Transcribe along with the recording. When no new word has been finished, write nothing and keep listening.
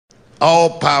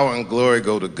All power and glory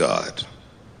go to God.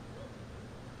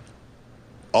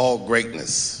 All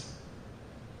greatness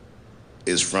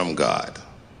is from God.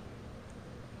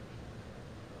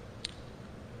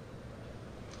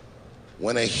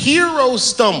 When a hero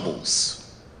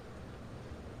stumbles,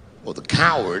 well, the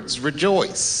cowards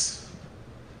rejoice.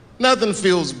 Nothing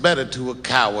feels better to a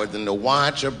coward than to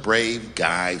watch a brave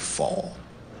guy fall.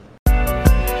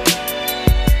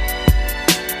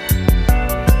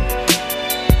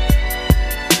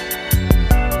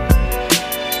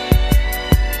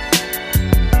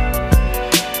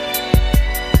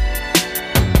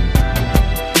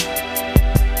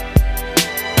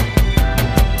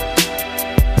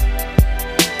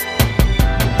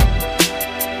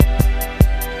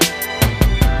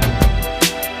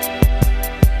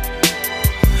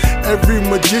 Every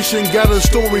magician got a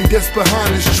story that's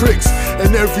behind his tricks,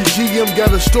 and every GM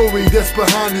got a story that's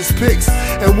behind his picks.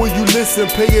 And when you listen,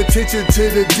 pay attention to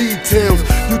the details.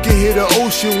 You can hear the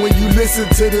ocean when you listen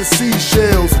to the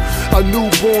seashells. A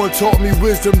newborn taught me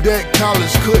wisdom that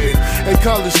college couldn't, and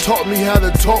college taught me how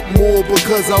to talk more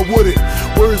because I wouldn't.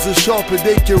 Words are sharper,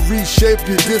 they can reshape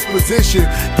your disposition.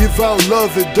 Give out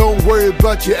love and don't worry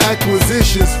about your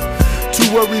acquisitions. Too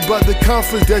worried about the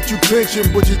conference that you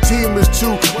clinching, but your team is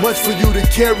too much for you to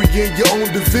carry in your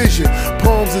own division.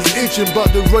 Palms is itching,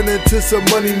 about to run into some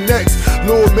money next.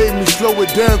 Lord made me slow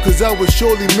it down, cause I was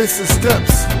surely missing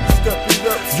steps.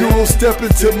 Euro step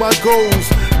into my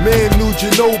goals. Man knew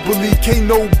Ginobili, can't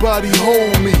nobody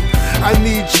hold me. I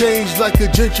need change like a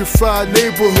gentrified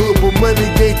neighborhood, but money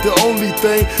ain't the only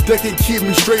thing that can keep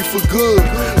me straight for good.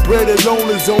 Bread alone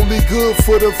is only good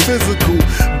for the physical.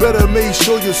 Better make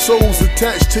sure your soul's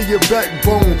attached to your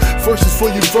backbone. Verses for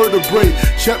your vertebrae,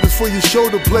 chapters for your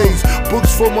shoulder blades,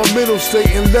 books for my mental state,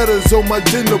 and letters on my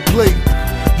dinner plate.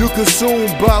 You consume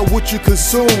by what you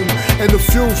consume, and the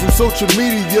fumes from social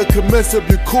media can mess up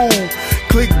your cool.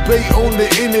 Clickbait on the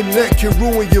internet can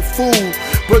ruin your food,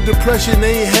 but depression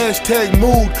ain't hashtag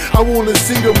mood. I wanna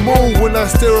see the moon when I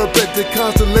stare up at the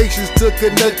constellations to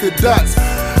connect the dots.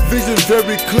 Vision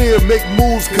very clear, make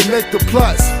moves, connect the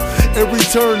plots, and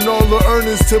return all the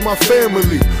earnings to my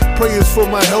family. Prayers for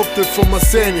my health and for my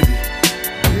sanity.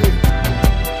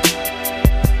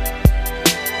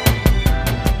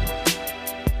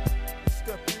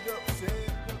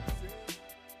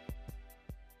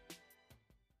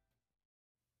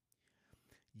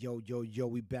 Yo,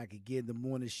 we back again. The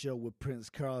morning show with Prince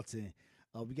Carlton.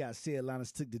 We got Sarah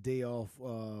Linus took the day off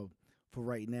for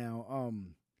right now.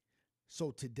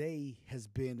 So today has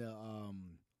been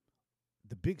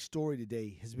the big story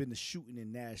today has been the shooting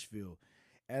in Nashville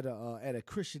at a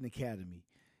Christian academy.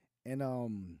 And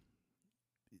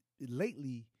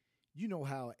lately, you know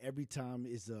how every time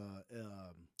is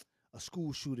a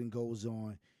school shooting goes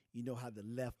on, you know how the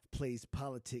left plays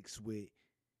politics with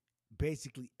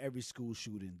basically every school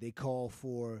shooting. They call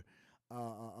for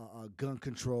gun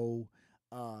control.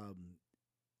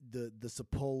 The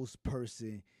supposed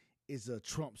person is a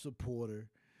Trump supporter.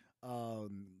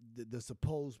 The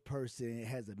supposed person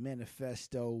has a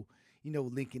manifesto,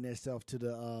 linking itself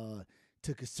to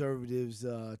to conservatives,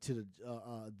 to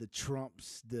the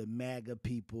Trumps, the MAGA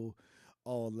people,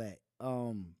 all that.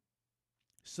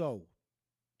 So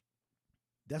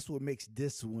that's what makes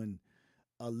this one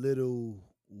a little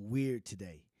weird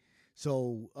today.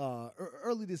 So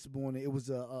early this morning, it was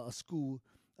a school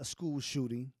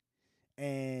shooting,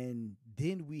 and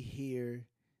then we hear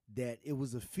that it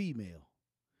was a female,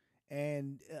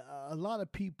 and a lot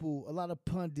of people, a lot of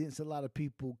pundits, a lot of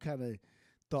people kind of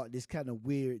thought this kind of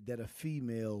weird that a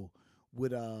female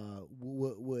would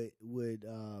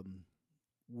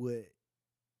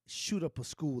shoot up a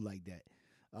school like that.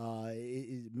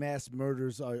 Mass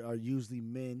murders are usually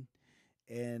men.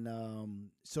 And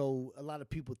so a lot of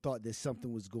people thought that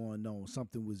something was going on.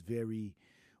 Something was very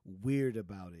weird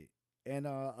about it. And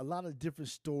a lot of different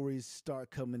stories start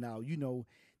coming out.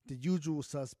 The usual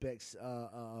suspects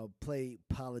play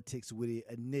politics with it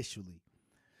initially.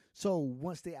 So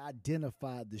once they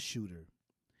identified the shooter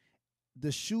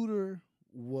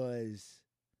was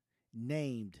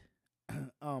named.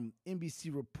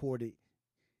 NBC reported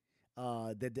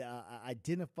that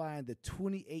identifying the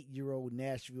 28-year-old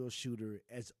Nashville shooter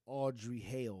as Audrey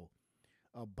Hale,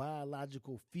 a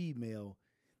biological female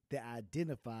that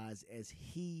identifies as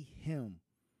he, him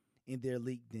in their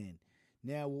LinkedIn.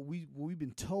 Now, what we've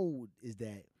been told is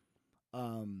that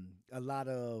a lot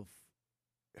of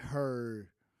her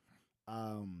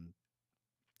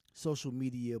social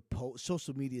media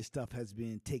stuff has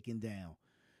been taken down,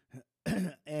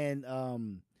 and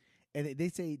they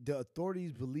say the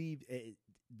authorities believe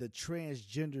the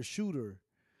transgender shooter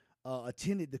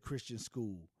attended the Christian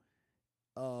school,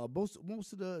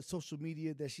 most of the social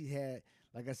media that she had,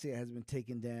 like I said, has been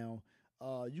taken down.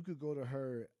 You could go to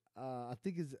her. I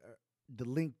think it's the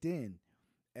LinkedIn,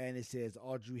 and it says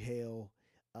Audrey Hale,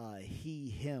 he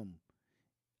him,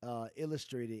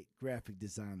 illustrated graphic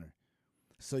designer.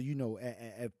 So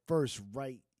at first,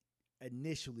 right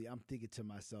initially, I'm thinking to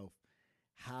myself,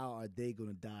 how are they going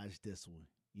to dodge this one?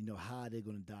 How are they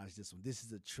going to dodge this one? This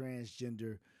is a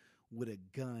transgender with a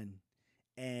gun,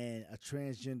 and a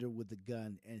transgender with a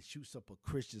gun and shoots up a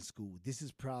Christian school. This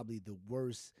is probably the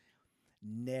worst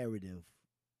narrative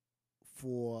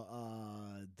for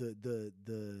the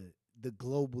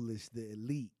globalists, the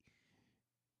elite,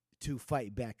 to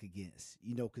fight back against.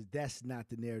 Because that's not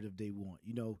the narrative they want.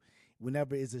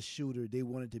 Whenever it's a shooter, they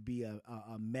want it to be a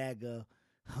MAGA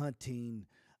hunting,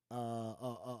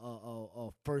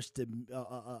 a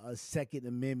Second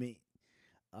Amendment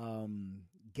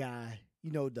guy.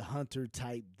 The hunter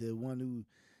type, the one who,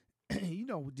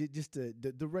 just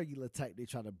the regular type they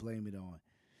try to blame it on.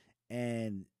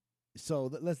 And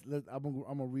so I'm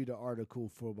gonna read an article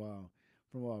from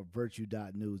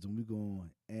virtue.news, and we're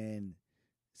going. And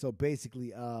so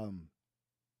basically,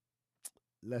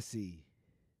 let's see.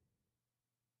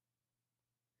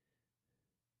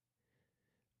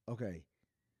 Okay.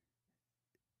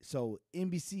 So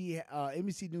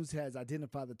NBC News has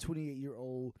identified the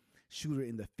 28-year-old shooter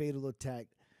in the fatal attack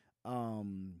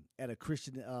at a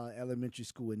Christian elementary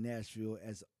school in Nashville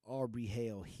as Aubrey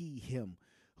Hale, him,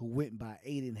 who went by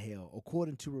Aiden Hale.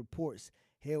 According to reports,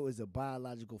 Hale is a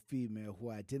biological female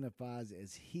who identifies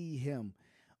as him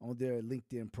on their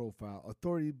LinkedIn profile.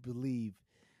 Authorities believe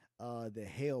that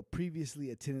Hale previously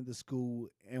attended the school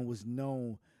and was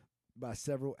known by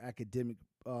several academic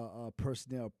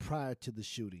personnel prior to the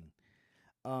shooting.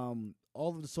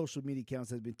 All of the social media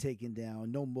accounts has been taken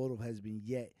down. No motive has been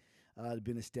yet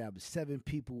been established. 7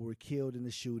 people were killed in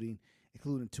the shooting,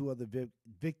 including 2 other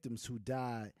victims who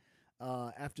died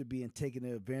after being taken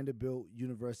to Vanderbilt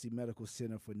University Medical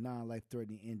Center for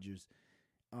non-life-threatening injuries.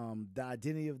 The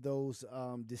identity of those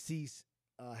deceased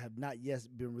have not yet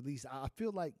been released. I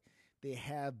feel like they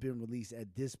have been released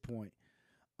at this point.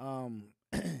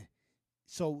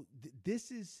 So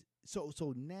this is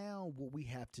so now what we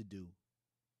have to do.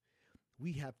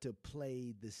 We have to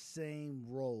play the same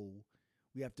role.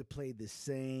 We have to play the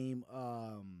same.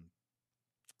 How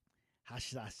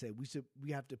should I say?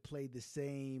 We have to play the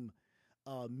same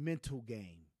mental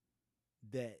game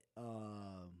that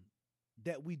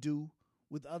we do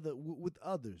with others.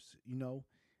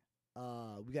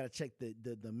 We got to check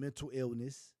the mental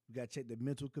illness. We got to check the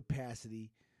mental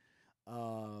capacity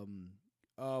of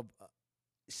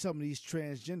some of these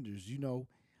transgenders.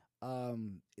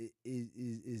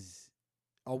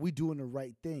 Are we doing the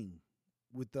right thing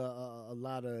with a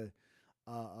lot of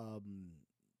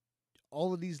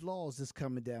all of these laws that's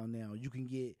coming down now? You can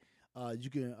get you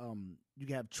can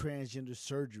have transgender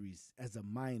surgeries as a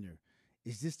minor.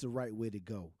 Is this the right way to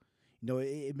go?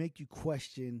 It make you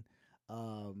question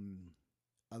a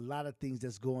lot of things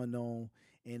that's going on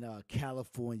in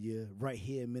California, right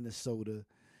here in Minnesota,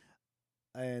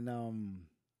 and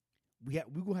we're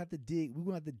gonna have to dig. We're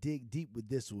gonna have to dig deep with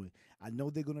this one. I know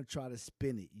they're gonna try to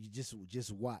spin it. You just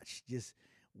watch. Just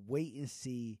wait and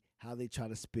see how they try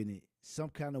to spin it. Some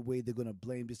kind of way they're gonna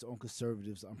blame this on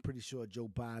conservatives. I'm pretty sure Joe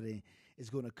Biden is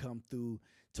gonna come through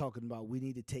talking about we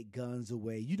need to take guns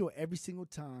away. Every single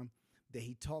time that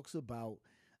he talks about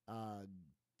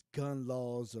gun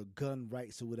laws or gun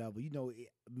rights or whatever,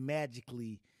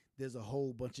 magically there's a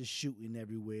whole bunch of shooting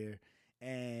everywhere,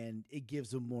 and it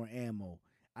gives them more ammo.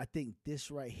 I think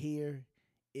this right here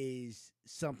is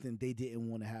something they didn't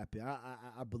want to happen.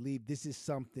 I believe this is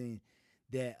something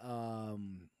that I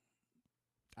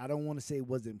don't want to say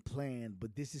wasn't planned,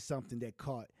 but this is something that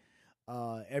caught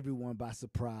everyone by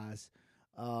surprise.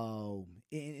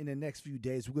 In the next few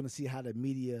days, we're going to see how the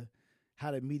media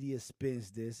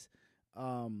spins this.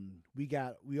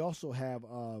 We also have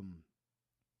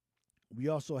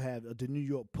the New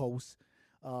York Post.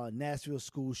 Nashville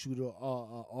school shooter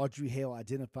Audrey Hale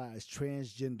identified as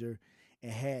transgender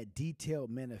and had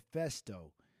detailed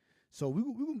manifesto. So we're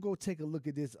gonna go take a look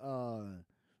at this. We're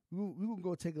gonna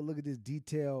go take a look at this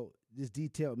detailed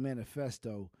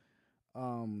manifesto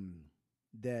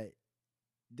that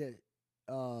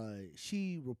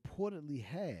she reportedly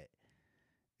had,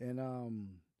 and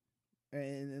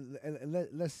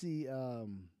let's see.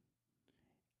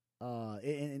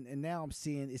 And now I'm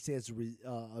seeing it says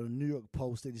a New York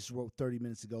Post that just wrote 30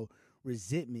 minutes ago,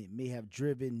 resentment may have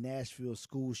driven Nashville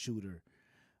school shooter.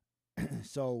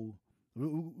 So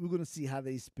we're going to see how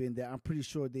they spin that. I'm pretty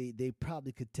sure they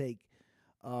probably could take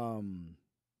the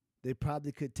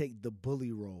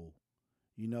bully role.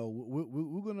 You know,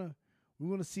 we're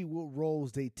gonna see what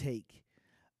roles they take.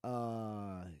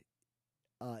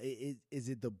 Is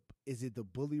it the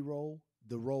bully role?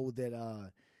 The role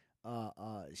that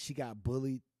she got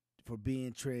bullied for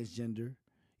being transgender,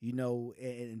 you know,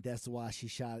 and that's why she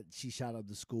shot up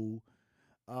the school.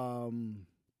 We're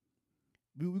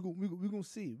gonna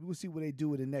see. We're gonna see what they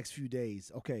do in the next few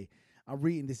days. Okay, I'm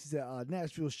reading this. Is a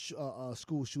Nashville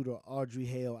school shooter Audrey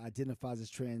Hale identifies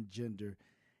as transgender,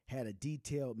 had a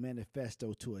detailed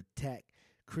manifesto to attack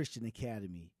Christian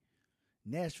Academy.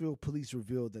 Nashville police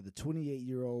revealed that the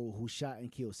 28-year-old who shot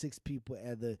and killed 6 people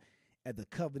at the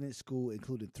Covenant School,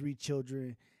 including 3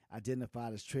 children,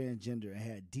 identified as transgender and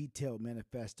had a detailed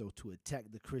manifesto to attack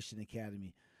the Christian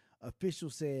Academy.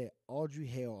 Officials said Audrey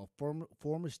Hale, a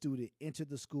former student, entered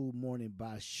the school morning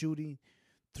by shooting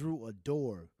through a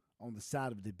door on the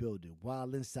side of the building.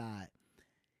 While inside,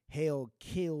 Hale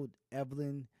killed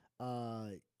Evelyn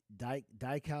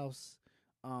Dykehouse,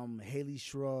 Haley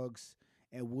Shrugs,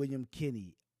 and William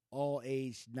Kinney, all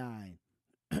aged 9,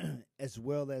 as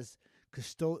well as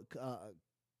custodian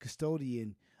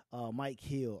Mike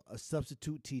Hill, a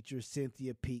substitute teacher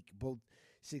Cynthia Peak, both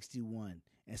 61,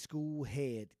 and school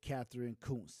head Catherine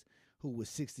Kuntz, who was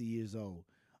 60 years old.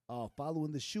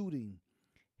 Following the shooting,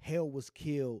 Hale was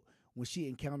killed when she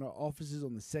encountered officers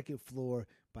on the second floor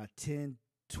by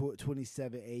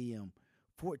 10:27 a.m.,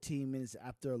 14 minutes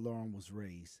after alarm was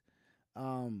raised.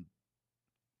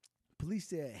 Police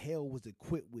said Hale was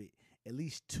equipped with at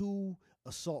least 2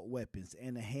 assault weapons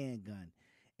and a handgun.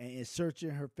 And in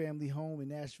searching her family home in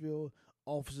Nashville,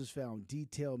 officers found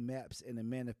detailed maps and a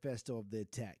manifesto of the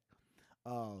attack.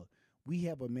 We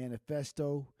have a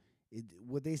manifesto.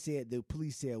 What they said, the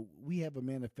police said, we have a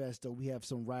manifesto. We have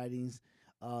some writings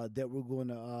that we're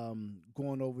going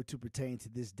over to pertain to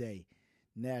this day.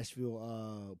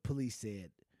 Nashville police said.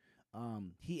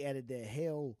 He added that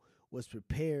Hale was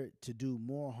prepared to do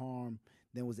more harm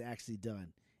than was actually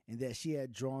done, and that she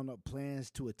had drawn up plans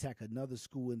to attack another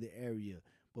school in the area,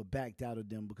 but backed out of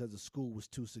them because the school was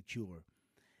too secure.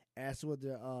 As to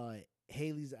whether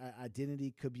Haley's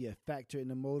identity could be a factor in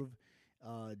the motive,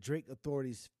 Drake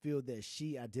authorities feel that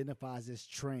she identifies as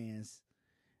trans,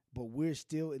 but we're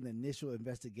still in the initial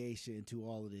investigation into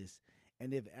all of this,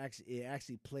 and if it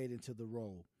actually played into the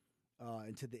role,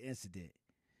 into the incident.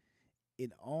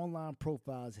 In online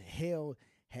profiles, Hale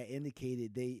had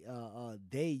indicated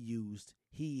they used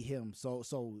he, him. So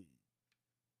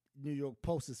New York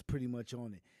Post is pretty much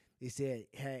on it. They said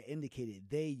had indicated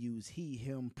they use he,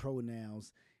 him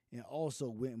pronouns and also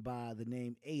went by the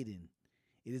name Aiden.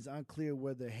 It is unclear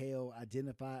whether Hale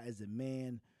identified as a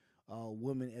man or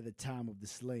woman at the time of the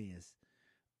slayings.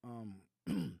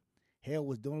 Hale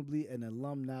was notably an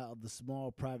alumni of the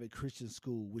small private Christian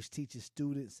school, which teaches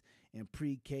students in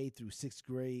pre-K through 6th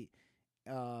grade,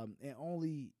 and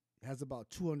only has about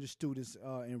 200 students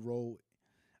enrolled.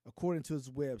 According to its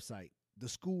website, the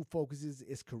school focuses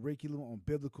its curriculum on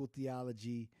biblical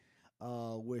theology,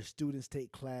 where students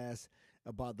take classes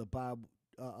about the Bible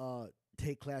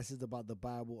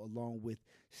along with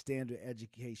standard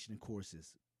education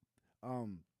courses.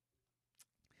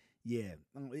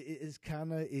 It's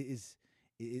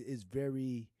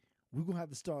very. We're gonna have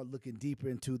to start looking deeper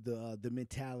into the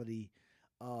mentality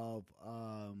of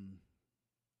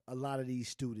a lot of these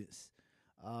students.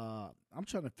 I'm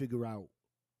trying to figure out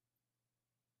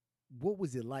what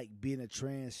was it like being a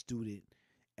trans student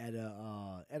at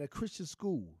a Christian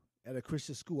school.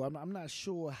 I'm not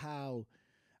sure how.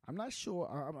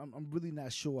 I'm really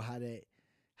not sure how that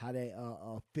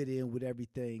fit in with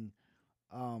everything.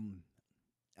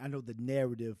 I know the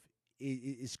narrative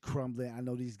is crumbling. I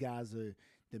know these guys the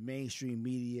mainstream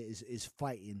media is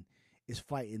fighting this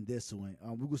one.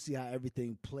 We're gonna see how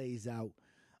everything plays out.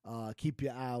 Keep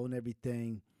your eye on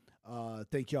everything.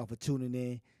 Thank y'all for tuning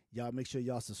in. Y'all make sure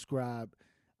y'all subscribe.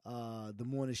 The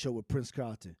Morning Show with Prince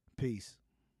Carlton. Peace.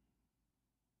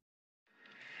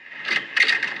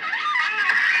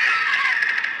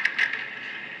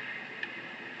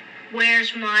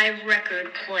 Where's my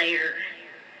record player?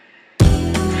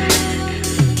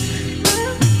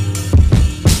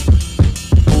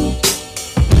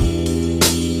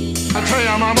 I tell you,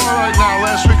 I'm all right now.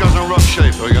 Last week I was in rough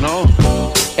shape, you know.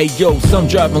 Hey yo, some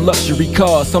driving luxury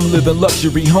cars, some living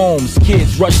luxury homes.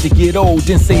 Kids rush to get old,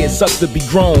 then say it sucks to be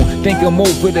grown. Think I'm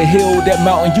over the hill, that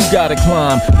mountain you gotta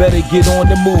climb. Better get on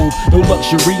the move, no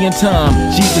luxury in time.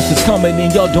 Jesus is coming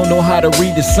and y'all don't know how to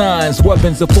read the signs.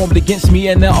 Weapons are formed against me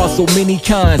and there are so many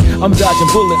kinds. I'm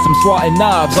dodging bullets, I'm swatting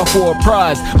knives, all for a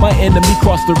prize. My enemy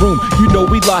crossed the room, you know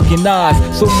we locking eyes.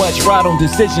 So much ride on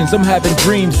decisions, I'm having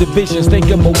dreams and visions. Think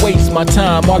I'ma waste my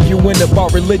time arguing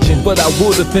about religion, but I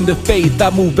will defend the faith. I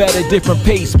move at a different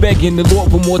pace, begging the Lord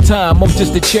for more time. I'm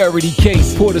just a charity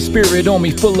case. Pour the spirit on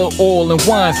me full of oil and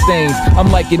wine stains.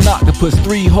 I'm like an octopus,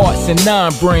 3 hearts and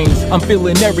 9 brains. I'm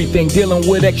feeling everything, dealing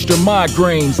with extra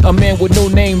migraines. A man with no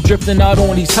name drifting out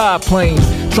on these high planes,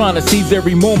 trying to seize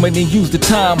every moment and use the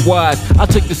time wise. I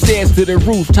took the stairs to the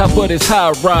rooftop of this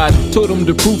high rise. Told them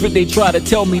to prove it, they try to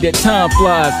tell me that time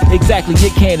flies. Exactly,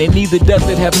 it can, and neither does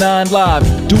it have 9 lives.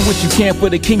 Do what you can for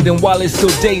the kingdom while it's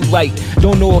still daylight.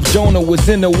 Don't know if Jonah was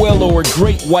in a well or a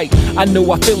great white. I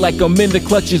know I feel like I'm in the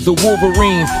clutches of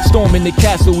Wolverines, storming the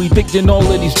castle, evicting all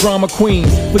of these drama queens.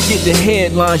 Forget the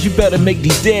headlines, you better make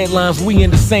these deadlines. We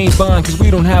in the same bind, cause we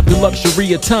don't have the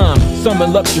luxury of time. Some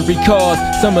in luxury cars,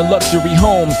 some in luxury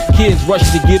homes. Kids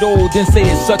rush to get old, then say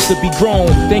it sucks to be grown.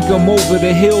 Think I'm over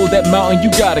the hill, that mountain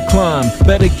you gotta climb.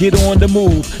 Better get on the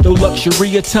move, no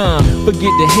luxury of time.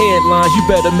 Forget the headlines, you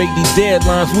better make these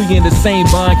deadlines. We in the same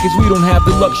bind, cause we don't have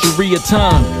the luxury of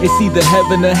time. It's either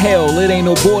heaven or hell, it ain't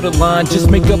no borderline. Just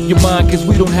make up your mind, cause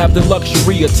we don't have the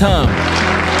luxury of time.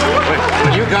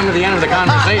 When you come to the end of the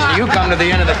conversation, you come to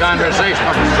the end of the conversation.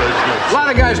 A lot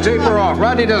of guys taper off.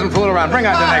 Rodney doesn't fool around. Bring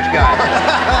out the next guy.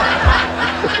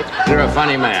 You're a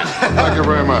funny man. Thank you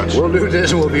very much. We'll do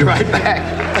this and we'll be right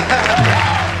back.